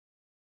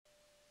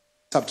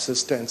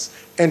subsistence,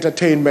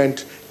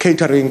 entertainment,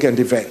 catering, and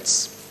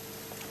events.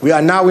 We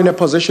are now in a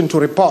position to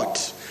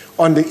report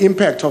on the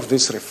impact of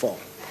this reform.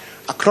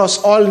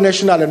 Across all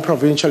national and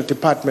provincial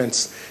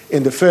departments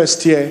in the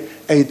first year,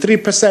 a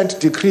 3%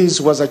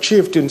 decrease was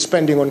achieved in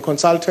spending on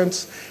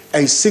consultants,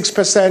 a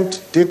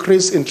 6%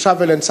 decrease in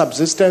travel and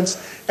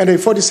subsistence, and a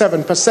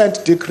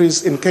 47%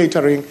 decrease in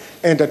catering,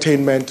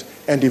 entertainment,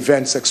 and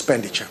events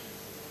expenditure.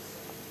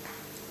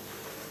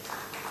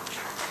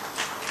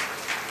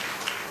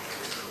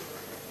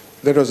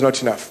 That was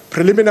not enough.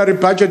 Preliminary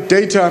budget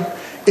data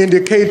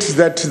indicates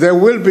that there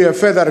will be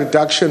further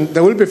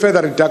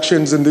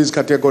reductions in these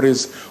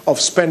categories of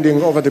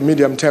spending over the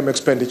medium-term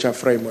expenditure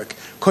framework,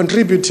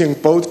 contributing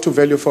both to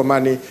value for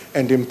money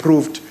and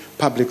improved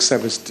public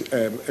service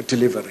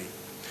delivery.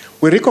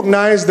 We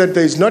recognize that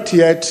there is not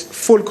yet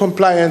full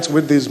compliance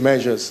with these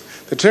measures.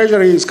 The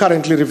Treasury is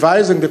currently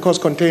revising the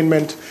cost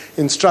containment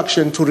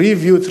instruction to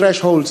review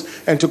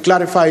thresholds and to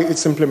clarify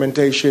its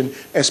implementation,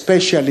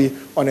 especially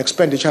on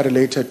expenditure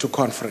related to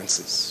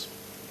conferences.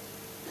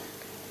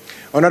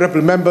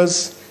 Honourable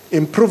members,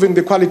 improving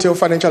the quality of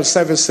financial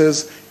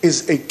services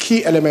is a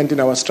key element in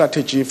our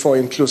strategy for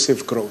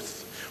inclusive growth.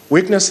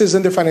 Weaknesses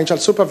in the financial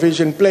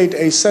supervision played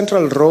a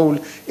central role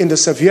in the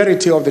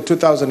severity of the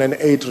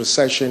 2008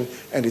 recession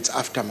and its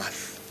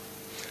aftermath.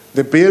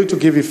 The bill to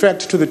give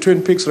effect to the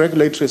Twin Peaks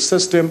regulatory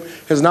system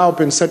has now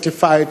been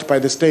certified by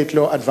the state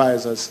law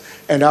advisors,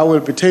 and I will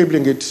be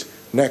tabling it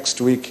next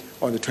week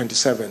on the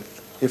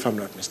 27th, if I'm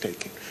not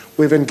mistaken.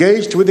 We've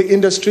engaged with the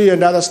industry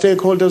and other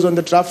stakeholders on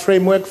the draft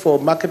framework for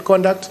market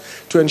conduct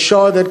to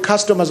ensure that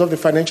customers of the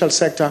financial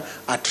sector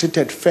are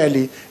treated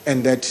fairly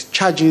and that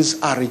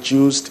charges are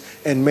reduced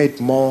and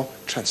made more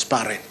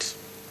transparent.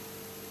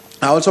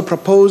 I also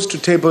propose to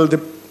table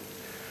the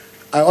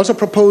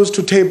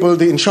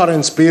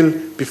insurance bill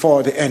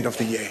before the end of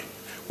the year.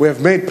 We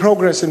have made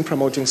progress in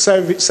promoting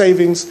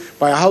savings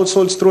by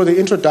households through the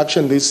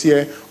introduction this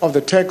year of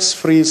the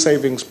tax-free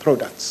savings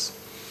products.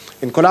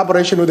 In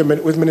collaboration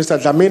with Minister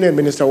Dlamini and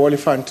Minister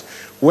Oliphant,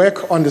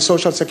 work on the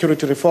social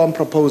security reform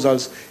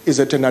proposals is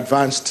at an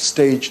advanced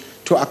stage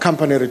to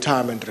accompany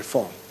retirement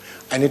reform.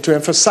 I need to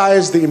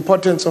emphasize the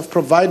importance of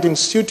providing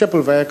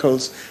suitable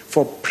vehicles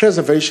for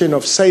preservation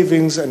of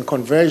savings and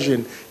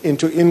conversion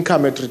into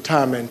income at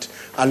retirement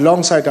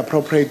alongside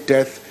appropriate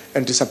death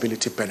and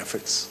disability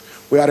benefits.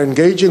 We are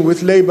engaging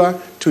with Labour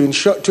to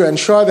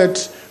ensure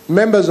that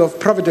members of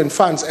provident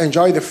funds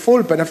enjoy the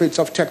full benefits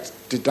of tax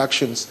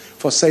deductions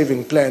for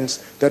saving plans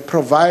that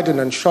provide an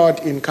ensured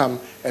income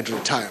at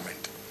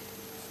retirement.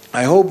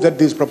 I hope that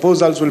these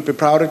proposals will be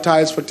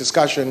prioritized for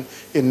discussion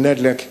in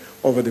NEDLAC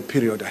over the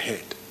period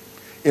ahead.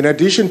 In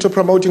addition to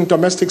promoting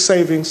domestic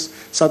savings,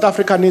 South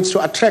Africa needs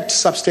to attract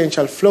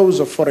substantial flows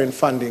of foreign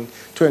funding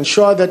to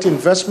ensure that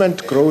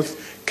investment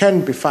growth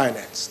can be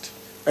financed.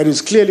 It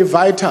is clearly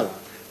vital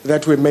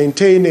that we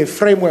maintain a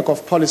framework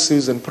of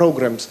policies and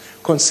programs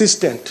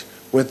consistent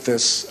with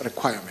this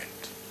requirement.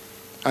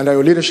 Under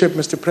your leadership,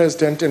 Mr.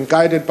 President, and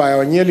guided by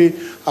our newly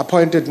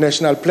appointed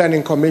National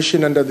Planning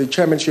Commission under the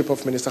chairmanship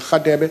of Minister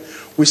Khadebe,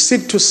 we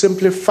seek to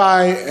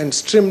simplify and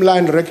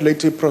streamline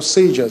regulatory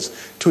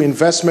procedures to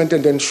investment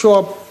and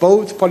ensure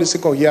both policy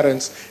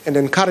coherence and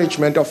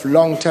encouragement of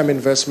long-term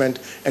investment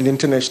and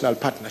international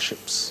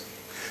partnerships.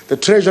 The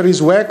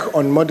Treasury's work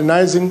on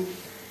modernizing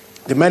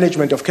the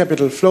management of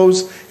capital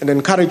flows and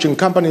encouraging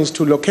companies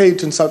to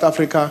locate in South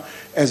Africa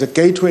as a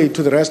gateway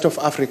to the rest of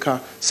Africa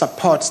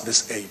supports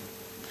this aim.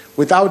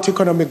 Without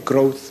economic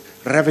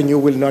growth, revenue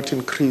will not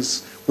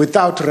increase.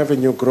 Without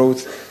revenue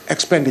growth,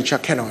 expenditure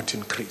cannot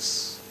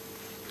increase.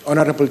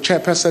 Honourable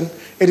Chairperson,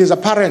 it is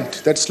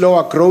apparent that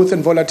slower growth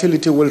and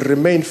volatility will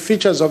remain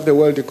features of the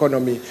world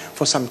economy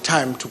for some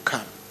time to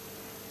come.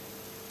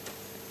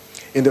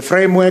 In the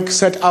framework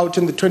set out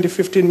in the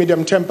 2015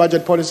 Medium-Term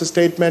Budget Policy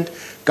Statement,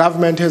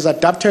 government has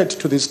adapted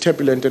to this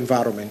turbulent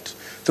environment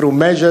through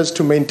measures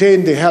to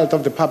maintain the health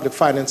of the public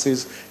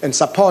finances and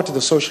support the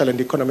social and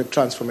economic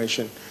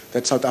transformation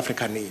that South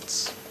Africa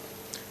needs.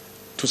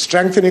 To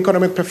strengthen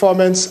economic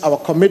performance, our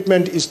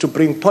commitment is to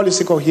bring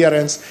policy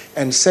coherence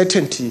and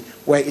certainty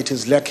where it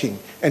is lacking,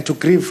 and to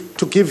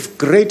give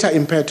greater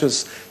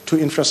impetus to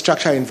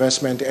infrastructure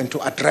investment and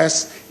to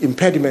address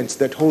impediments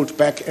that hold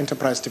back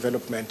enterprise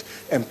development,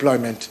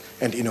 employment,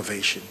 and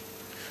innovation.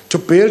 To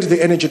build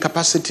the energy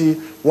capacity,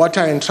 water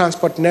and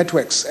transport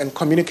networks and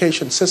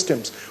communication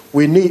systems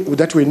we need,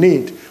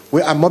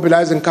 we are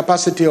mobilizing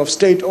capacity of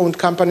state-owned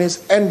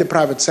companies and the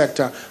private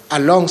sector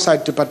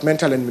alongside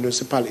departmental and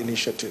municipal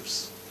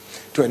initiatives.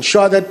 To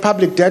ensure that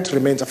public debt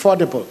remains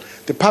affordable,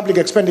 the public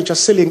expenditure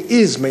ceiling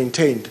is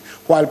maintained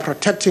while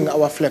protecting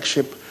our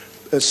flagship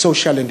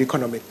social and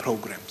economic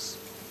programs.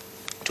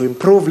 To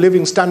improve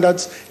living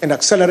standards and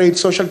accelerate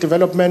social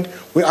development,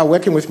 we are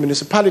working with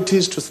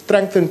municipalities to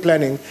strengthen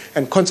planning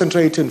and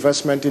concentrate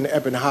investment in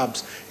urban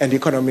hubs and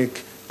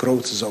economic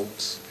growth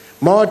zones.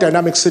 More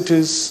dynamic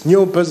cities,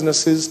 new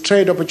businesses,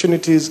 trade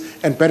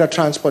opportunities, and better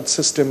transport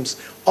systems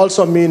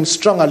also mean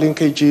stronger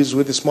linkages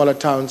with the smaller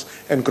towns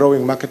and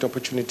growing market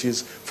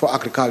opportunities for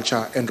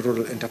agriculture and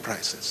rural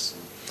enterprises.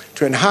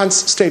 To enhance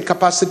state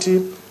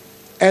capacity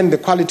and the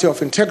quality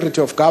of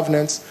integrity of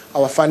governance,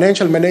 our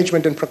financial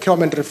management and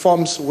procurement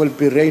reforms will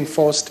be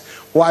reinforced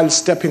while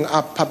stepping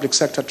up public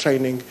sector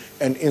training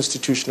and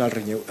institutional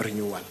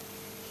renewal.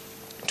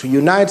 To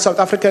unite South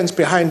Africans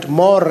behind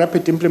more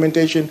rapid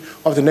implementation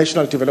of the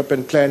National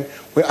Development Plan,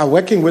 we are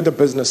working with the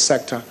business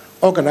sector,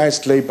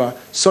 organized labor,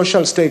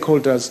 social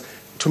stakeholders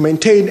to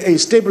maintain a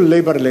stable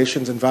labor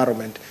relations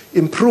environment,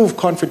 improve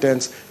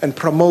confidence, and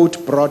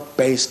promote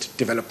broad-based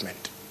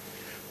development.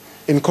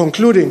 In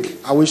concluding,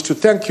 I wish to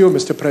thank you,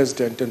 Mr.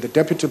 President, and the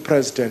Deputy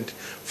President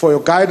for your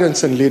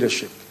guidance and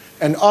leadership,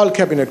 and all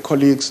Cabinet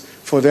colleagues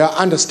for their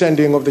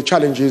understanding of the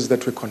challenges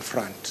that we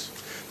confront.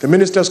 The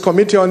Ministers'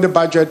 Committee on the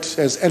Budget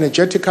has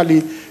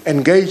energetically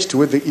engaged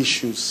with the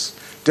issues.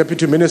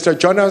 Deputy Minister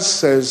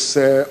Jonas has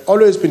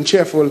always been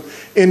cheerful,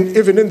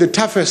 even in the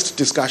toughest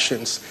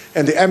discussions,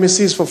 and the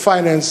MECs for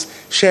Finance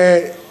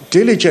share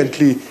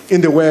diligently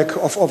in the work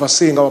of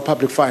overseeing our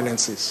public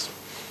finances.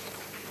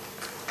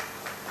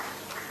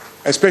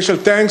 A special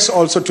thanks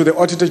also to the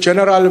Auditor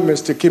General,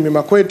 Mr. Kimi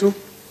Makwetu,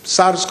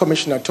 SARS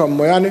Commissioner Tom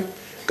Moyane,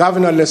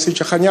 Governor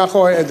Lesicha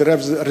Kganyago at the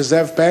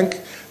Reserve Bank,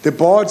 the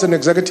boards and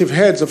executive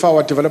heads of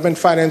our Development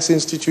Finance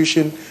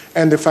Institution,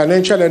 and the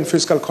Financial and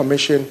Fiscal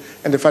Commission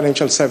and the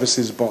Financial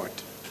Services Board.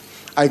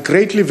 I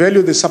greatly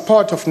value the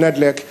support of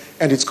NEDLEC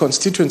and its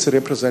constituency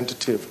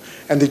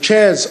representative, and the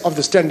chairs of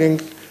the Standing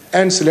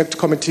and Select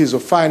Committees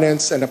of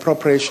Finance and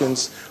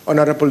Appropriations,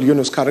 Honorable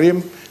Yunus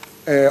Karim,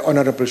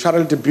 Honorable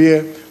Cheryl De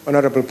Beer,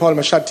 Honorable Paul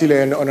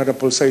Mashatile, and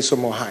Honorable Seiso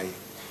Mohai.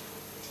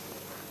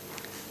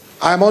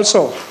 I'm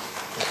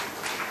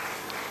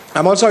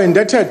also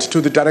indebted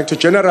to the Director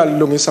General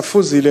Lungisa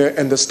Fuzile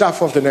and the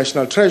staff of the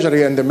National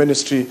Treasury and the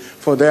Ministry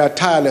for their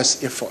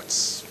tireless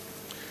efforts.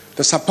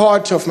 The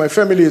support of my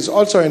family is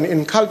also an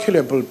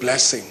incalculable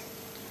blessing.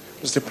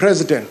 Mr.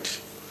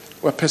 President,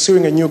 we're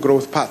pursuing a new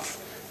growth path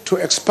to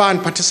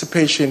expand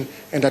participation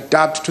and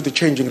adapt to the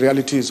changing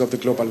realities of the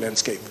global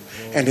landscape.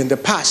 And in the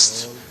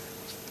past,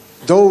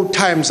 though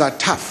times are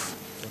tough,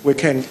 we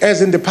can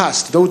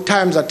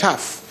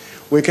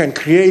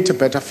create a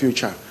better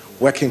future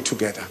working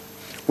together.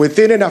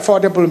 Within an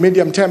affordable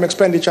medium-term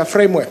expenditure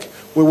framework,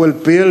 we will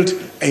build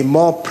a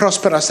more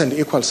prosperous and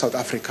equal South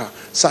Africa,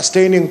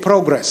 sustaining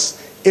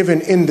progress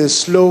even in the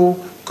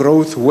slow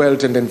growth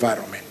world and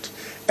environment.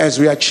 As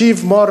we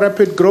achieve more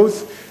rapid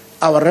growth,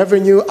 our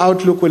revenue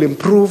outlook will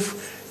improve.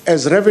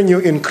 As revenue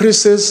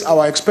increases,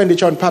 our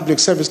expenditure on public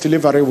service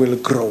delivery will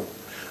grow.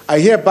 I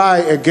hereby,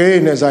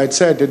 again, as I had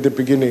said at the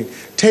beginning,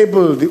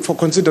 table for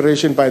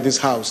consideration by this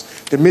House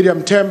the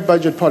medium-term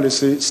budget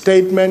policy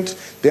statement,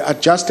 the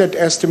adjusted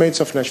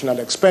estimates of national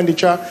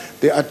expenditure,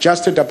 the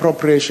adjusted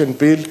appropriation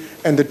bill,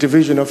 and the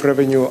division of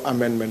revenue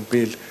amendment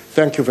bill.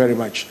 Thank you very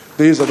much.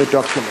 These are the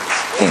documents.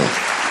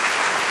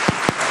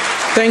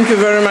 Thank you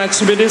very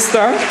much,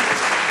 Minister.